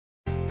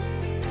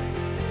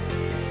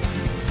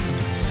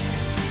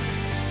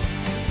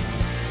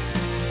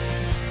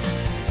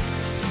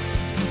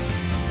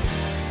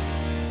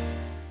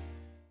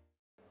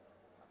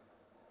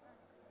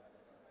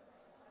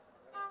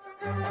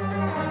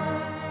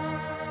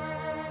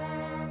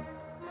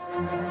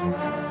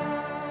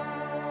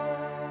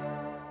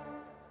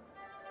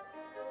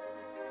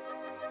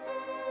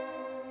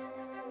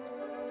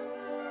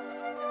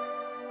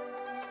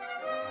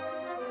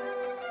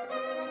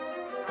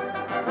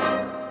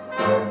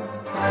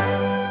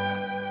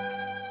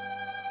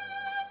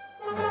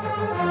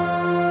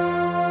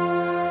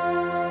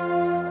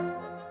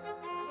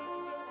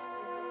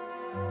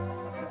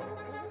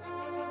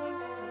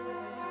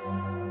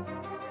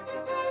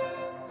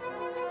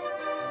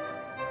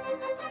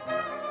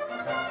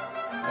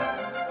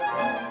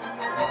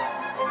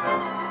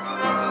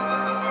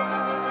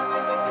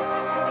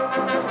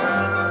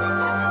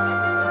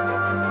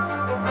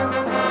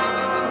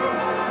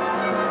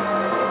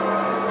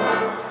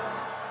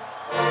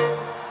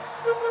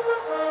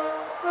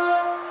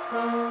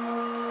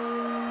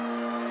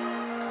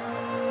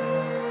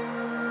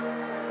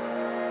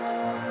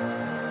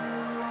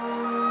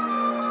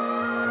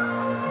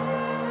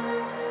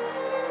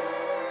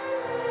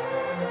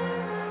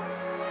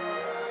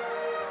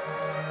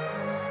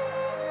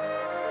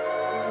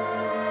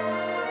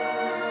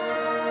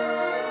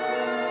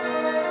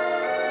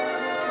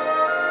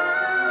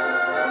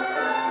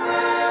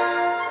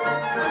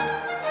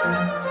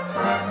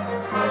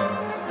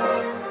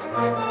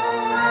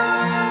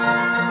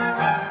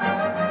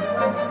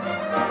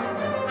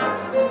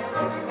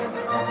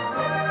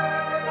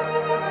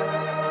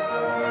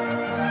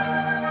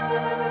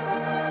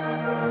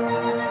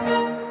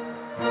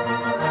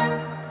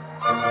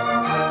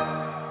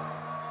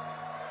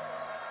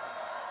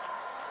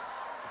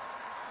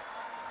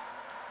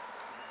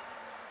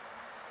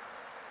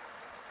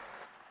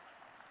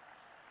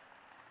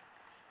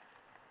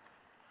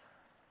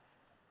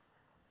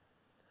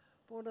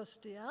Buenos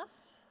días.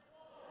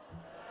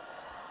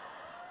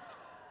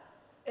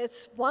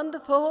 It's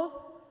wonderful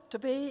to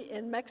be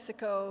in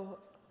Mexico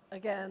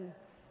again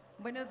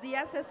Buenos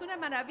días, es una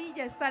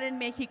maravilla estar en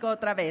México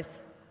otra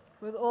vez.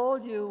 with all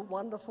you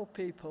wonderful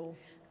people.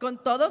 Con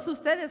todos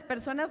ustedes,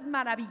 personas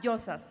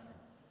maravillosas.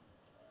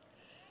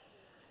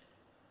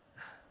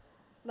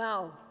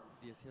 Now,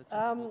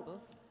 18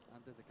 minutos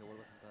antes de que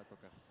vuelvas a entrar a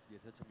tocar.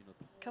 18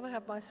 minutos. can I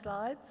have my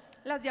slides?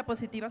 Las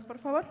diapositivas, por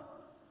favor.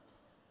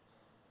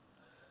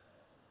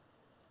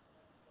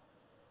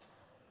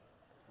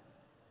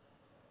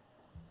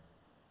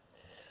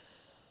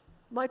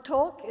 My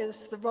talk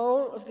is the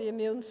role of the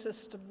immune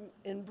system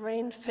in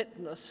brain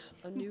fitness,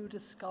 a new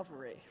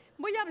discovery.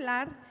 Voy a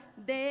hablar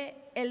de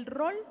el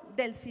rol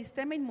del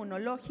sistema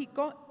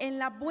inmunológico en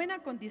la buena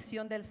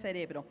condición del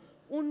cerebro,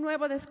 un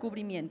nuevo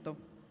descubrimiento.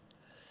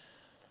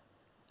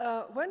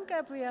 When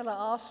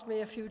Gabriela asked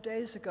me a few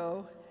days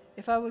ago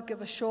if I would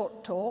give a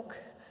short talk,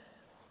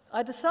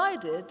 I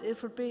decided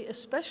it would be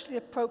especially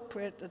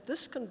appropriate at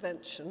this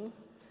convention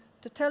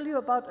to tell you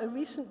about a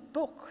recent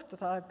book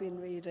that I've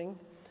been reading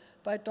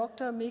by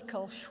Dr.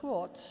 Michael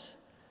Schwartz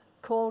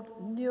called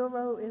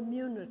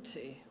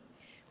Neuroimmunity.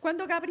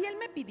 Cuando Gabriela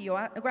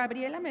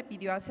me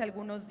pidió hace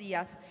algunos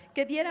días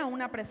que diera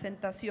una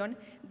presentación,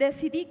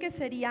 decidí que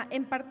sería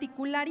en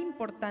particular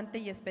importante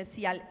y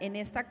especial en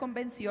esta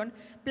convención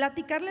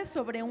platicarles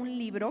sobre un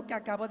libro que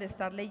acabo de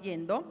estar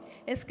leyendo,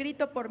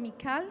 escrito por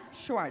Michael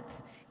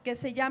Schwartz, que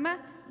se llama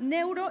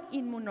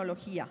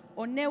Neuroinmunología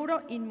o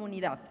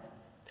Neuroinmunidad.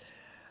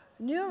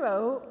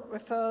 Neuro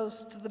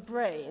refers to the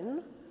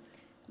brain.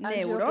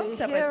 Neuro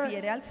se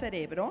refiere al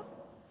cerebro.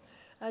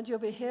 And you'll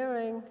be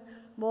hearing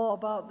more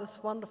about this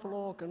wonderful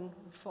organ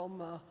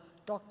from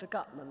Dr.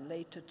 Gutman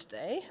later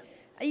today.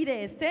 Y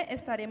de este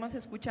estaremos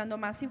escuchando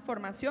más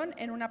información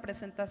en una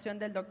presentación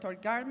del Dr.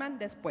 Gutman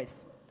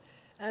después.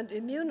 And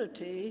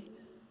immunity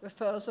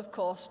refers, of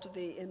course, to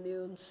the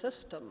immune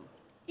system.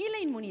 Y la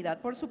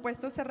inmunidad, por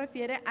supuesto, se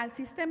refiere al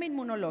sistema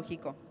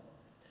inmunológico.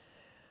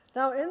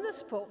 Now, in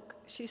this book,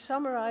 she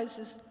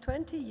summarizes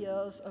 20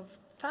 years of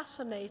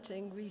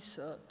fascinating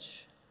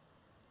research.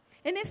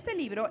 En este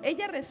libro,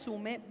 ella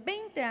resume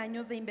 20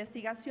 años de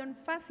investigación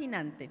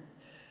fascinante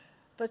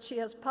That she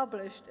has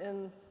published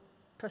in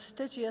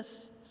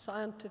prestigious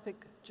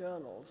scientific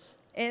journals.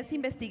 Es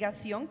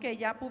investigación que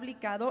ella ha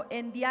publicado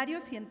en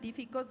diarios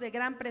científicos de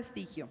gran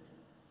prestigio.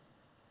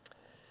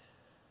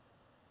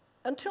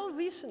 Until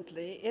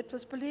recently, it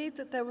was believed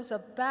that there was a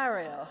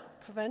barrier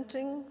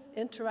preventing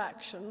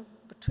interaction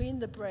between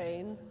the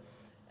brain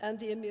and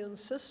the immune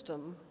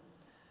system.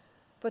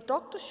 But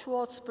Dr.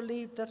 Schwartz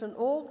believed that an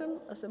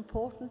organ as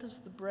important as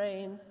the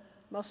brain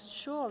must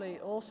surely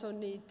also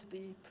need to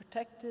be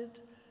protected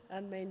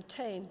and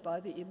maintained by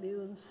the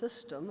immune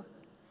system,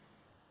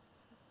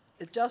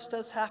 just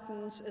as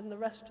happens in the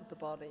rest of the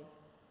body.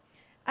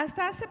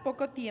 Hasta hace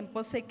poco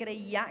tiempo se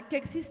creía que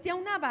existía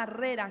una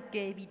barrera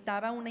que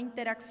evitaba una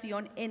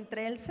interacción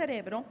entre el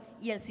cerebro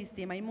y el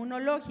sistema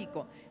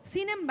inmunológico.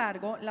 Sin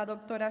embargo, la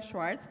doctora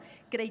Schwartz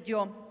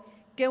creyó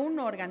que un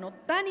órgano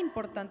tan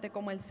importante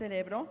como el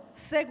cerebro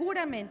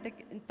seguramente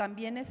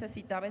también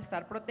necesitaba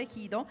estar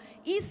protegido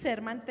y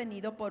ser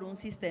mantenido por un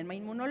sistema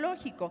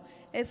inmunológico.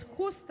 Es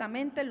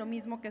justamente lo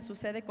mismo que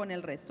sucede con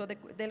el resto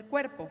del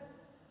cuerpo.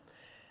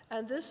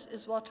 And this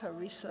is what her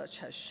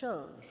research has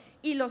shown.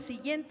 Y lo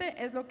siguiente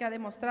es lo que ha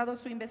demostrado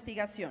su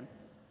investigación.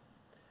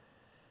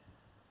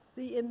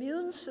 The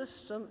immune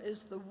system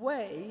is the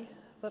way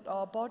that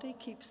our body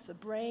keeps the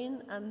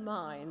brain and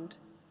mind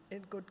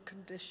in good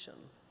condition.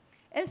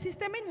 El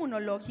sistema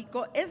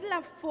inmunológico es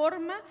la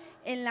forma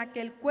en la que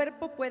el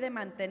cuerpo puede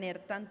mantener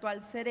tanto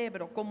al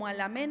cerebro como a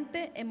la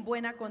mente en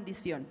buena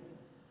condición.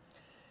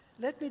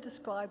 Let me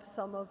describe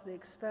some of the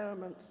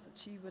experiments that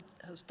she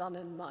has done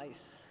in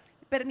mice.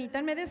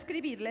 Permítanme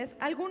describirles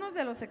algunos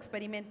de los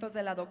experimentos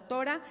de la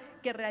doctora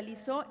que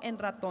realizó en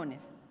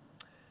ratones.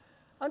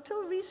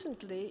 Until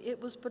recently,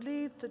 it was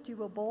believed that you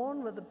were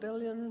born with 1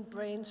 billion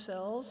brain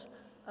cells,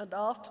 and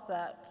after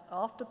that,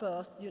 after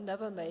birth, you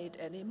never made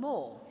any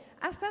more.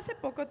 Hasta hace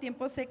poco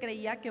tiempo se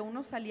creía que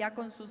uno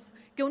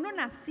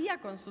nacía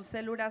con sus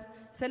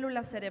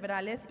células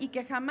cerebrales y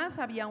que jamás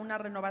había una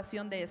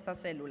renovación de estas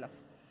células.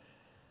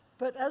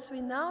 But as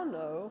we now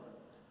know,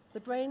 the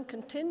brain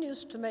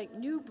continues to make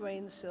new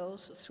brain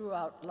cells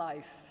throughout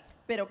life.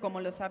 Pero como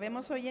lo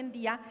sabemos hoy en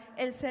día,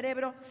 el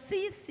cerebro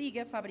sí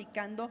sigue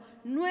fabricando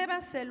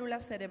nuevas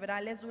células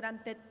cerebrales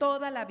durante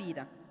toda la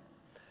vida.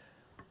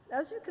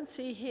 As you can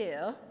see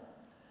here,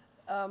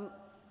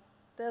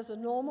 there's a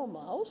normal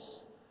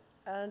mouse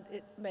and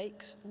it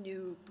makes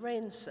new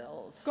brain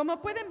cells. Como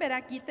pueden ver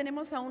aquí,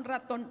 tenemos a un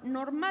ratón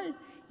normal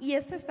y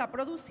este está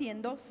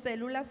produciendo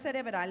células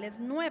cerebrales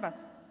nuevas.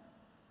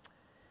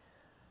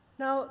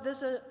 Now,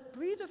 there's a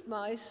breed of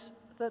mice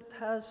that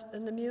has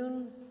an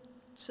immune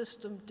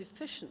system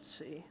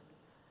deficiency,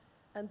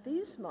 and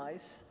these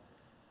mice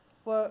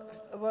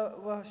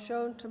were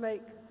shown to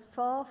make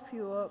far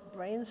fewer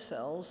brain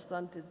cells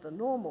than did the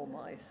normal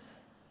mice.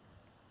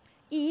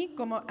 Y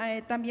como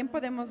también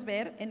podemos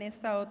ver en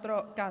este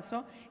otro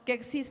caso, que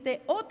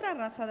existe otra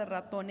raza de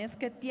ratones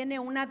que tiene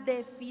una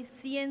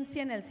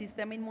deficiencia en el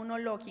sistema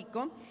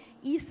inmunológico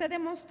y se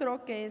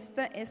demostró que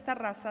esta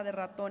raza de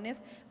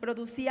ratones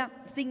producía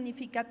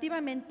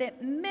significativamente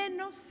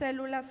menos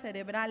células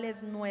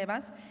cerebrales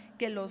nuevas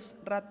que los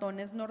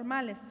ratones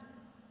normales.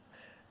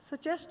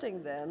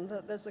 Suggesting then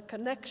that there's a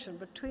connection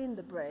between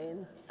the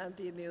brain and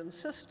the immune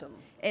system.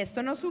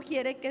 Esto nos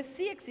sugiere que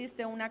sí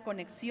existe una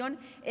conexión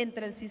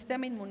entre el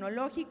sistema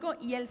inmunológico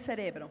y el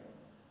cerebro.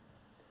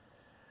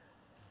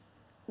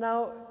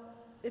 Now,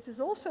 it is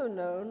also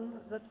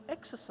known that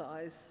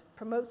exercise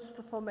promotes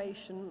the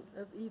formation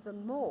of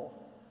even more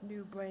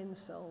new brain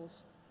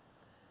cells.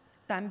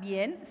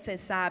 También se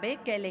sabe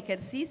que el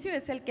ejercicio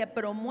es el que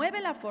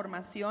promueve la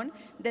formación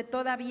de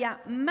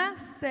todavía más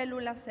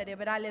células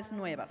cerebrales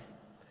nuevas.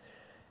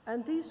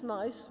 And these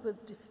mice with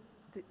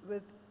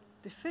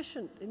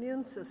deficient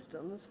immune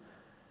systems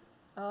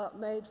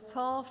made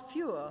far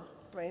fewer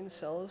brain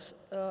cells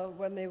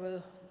when they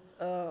were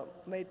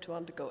made to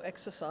undergo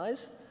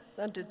exercise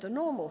than did the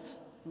normal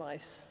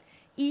mice.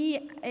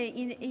 Y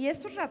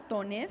estos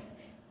ratones,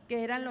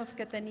 que eran los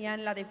que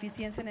tenían la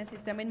deficiencia en el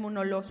sistema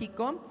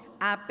inmunológico,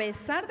 a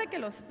pesar de que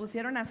los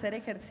pusieron a hacer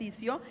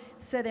ejercicio,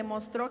 se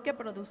demostró que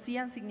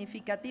producían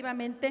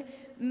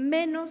significativamente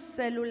menos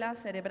células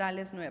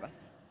cerebrales nuevas.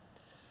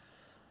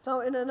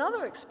 Now, in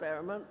another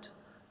experiment,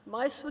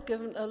 mice were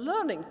given a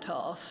learning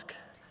task.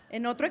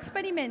 En otro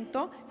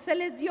experimento, se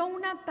les dio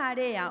una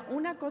tarea,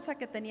 una cosa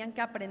que tenían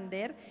que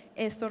aprender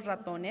estos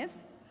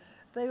ratones.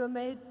 They were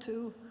made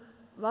to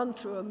run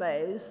through a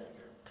maze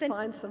to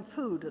find some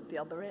food at the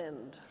other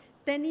end.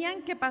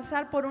 Tenían que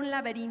pasar por un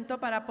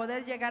laberinto para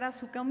poder llegar a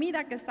su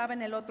comida que estaba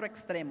en el otro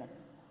extremo.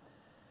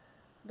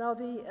 Now,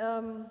 the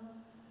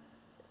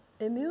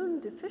immune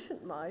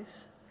deficient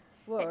mice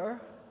were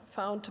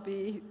found to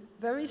be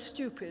very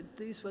stupid.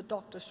 These were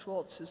Dr.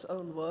 Schwartz's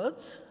own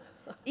words.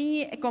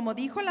 Y como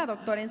dijo la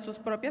doctora en sus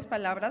propias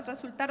palabras,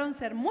 resultaron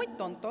ser muy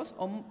tontos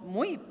o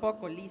muy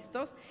poco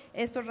listos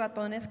estos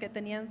ratones que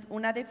tenían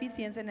una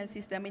deficiencia en el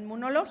sistema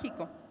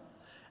inmunológico.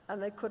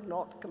 And they could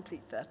not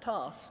complete their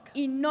task.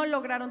 Y no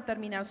lograron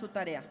terminar su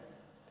tarea.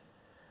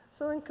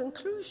 So in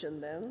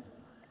conclusion then,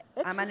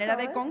 A manera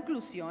de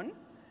conclusión,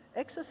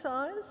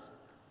 exercise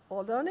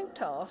or learning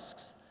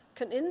tasks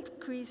can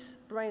increase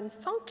brain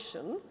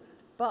function,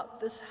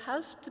 but this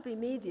has to be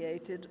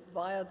mediated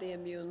via the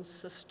immune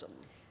system.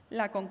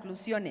 la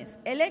conclusión es,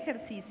 el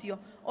ejercicio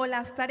o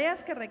las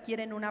tareas que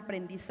requieren un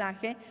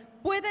aprendizaje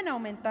pueden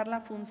aumentar la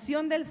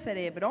función del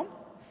cerebro,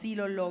 si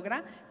lo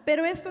logra,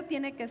 pero esto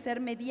tiene que ser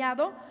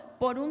mediado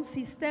por un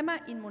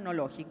sistema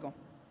inmunológico.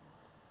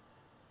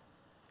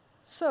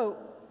 So,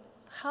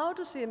 how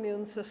does the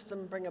immune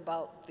system bring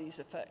about these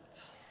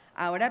effects?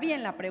 Ahora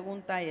bien, la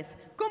pregunta es,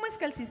 ¿cómo es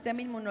que el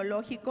sistema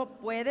inmunológico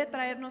puede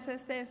traernos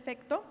este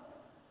efecto?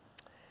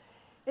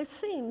 It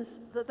seems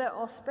that there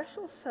are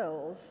special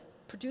cells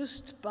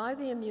produced by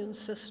the immune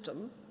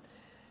system,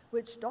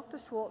 which Dr.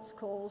 Schwartz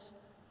calls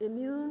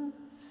immune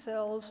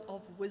cells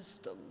of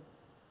wisdom.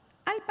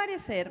 Al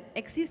parecer,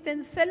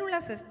 existen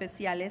células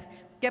especiales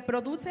que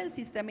produce el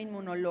sistema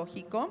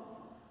inmunológico,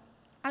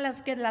 a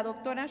las que la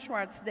doctora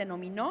Schwartz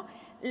denominó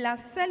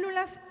las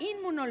células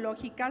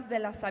inmunológicas de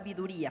la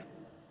sabiduría.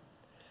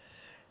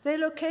 They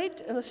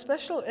locate in a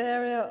special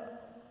area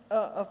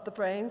of the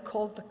brain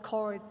called the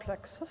choroid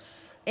plexus.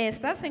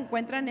 Estas se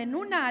encuentran en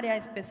una área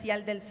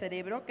especial del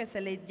cerebro que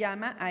se le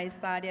llama a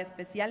esta área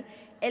especial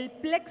el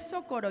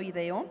plexo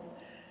coroideo.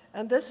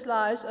 And this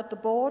lies at the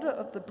border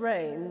of the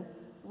brain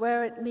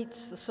where it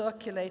meets the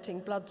circulating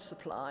blood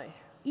supply.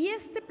 Y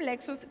este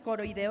plexo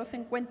coroideo se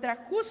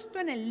encuentra justo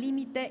en el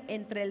límite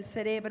entre el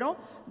cerebro,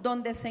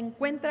 donde se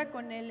encuentra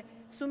con el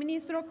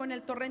suministro, con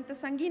el torrente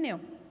sanguíneo.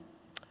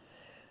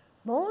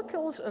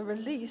 Molecules are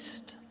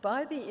released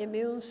by the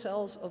immune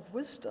cells of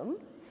wisdom.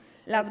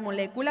 Las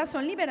moléculas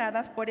son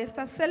liberadas por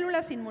estas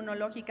células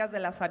inmunológicas de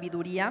la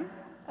sabiduría.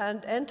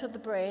 And enter the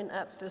brain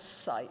at this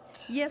site.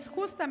 Y es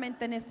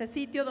justamente en este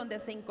sitio donde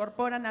se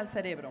incorporan al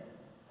cerebro.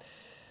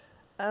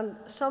 And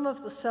some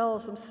of the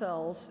cells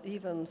themselves,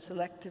 even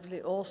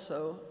selectively,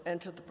 also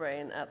enter the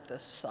brain at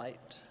this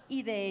site.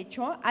 Y de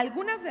hecho,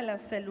 algunas de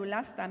las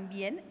células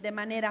también, de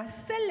manera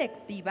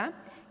selectiva,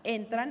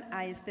 entran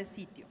a este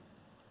sitio.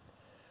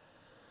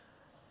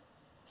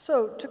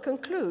 So, to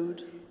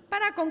conclude,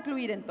 Para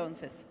concluir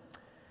entonces,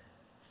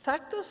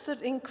 factors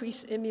that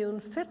increase immune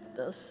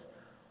fitness,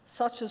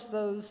 such as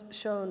those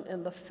shown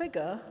in the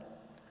figure,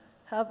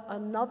 have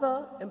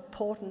another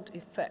important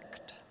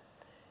effect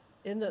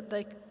in that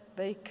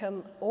they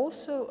can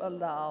also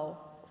allow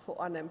for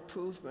an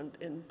improvement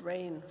in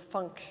brain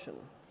function.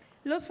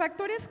 los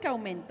factores que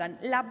aumentan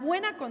la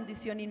buena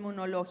condición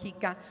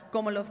inmunológica,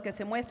 como los que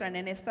se muestran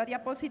en esta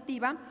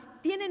diapositiva,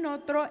 tienen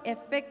otro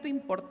efecto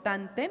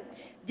importante,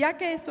 ya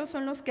que estos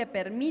son los que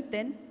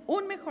permiten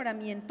un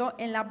mejoramiento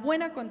en la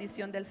buena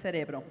condición del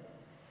cerebro.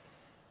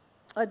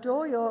 I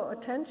draw your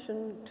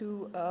attention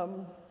to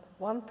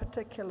one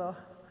particular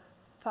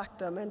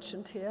factor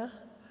mentioned here.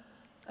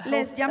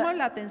 Les llamo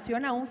la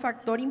atención a un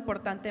factor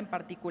importante en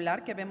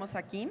particular que vemos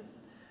aquí,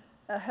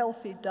 A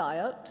healthy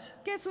diet.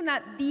 que es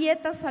una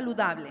dieta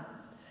saludable.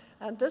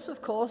 And this,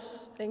 of course,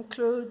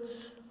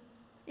 includes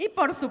Y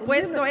por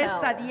supuesto, Inmunocal.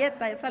 esta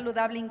dieta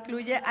saludable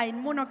incluye a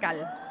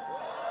Inmunocal.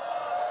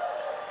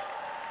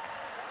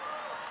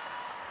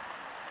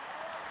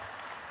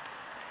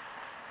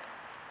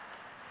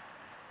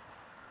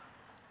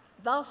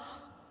 Thus,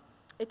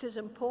 it is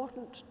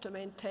important to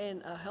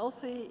maintain a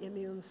healthy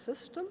immune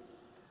system,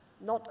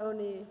 not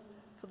only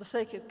for the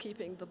sake of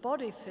keeping the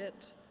body fit,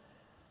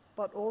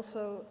 but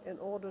also in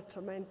order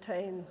to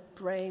maintain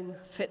brain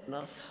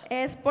fitness.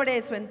 Es por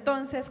eso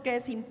entonces que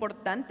es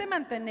importante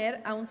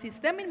mantener a un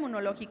sistema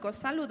inmunológico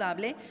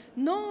saludable,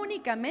 no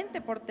únicamente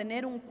por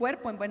tener un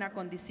cuerpo en buena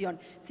condición,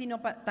 sino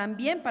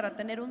también para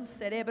tener un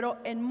cerebro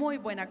en muy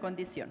buena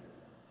condición.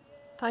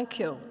 Thank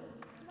you.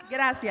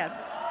 Gracias.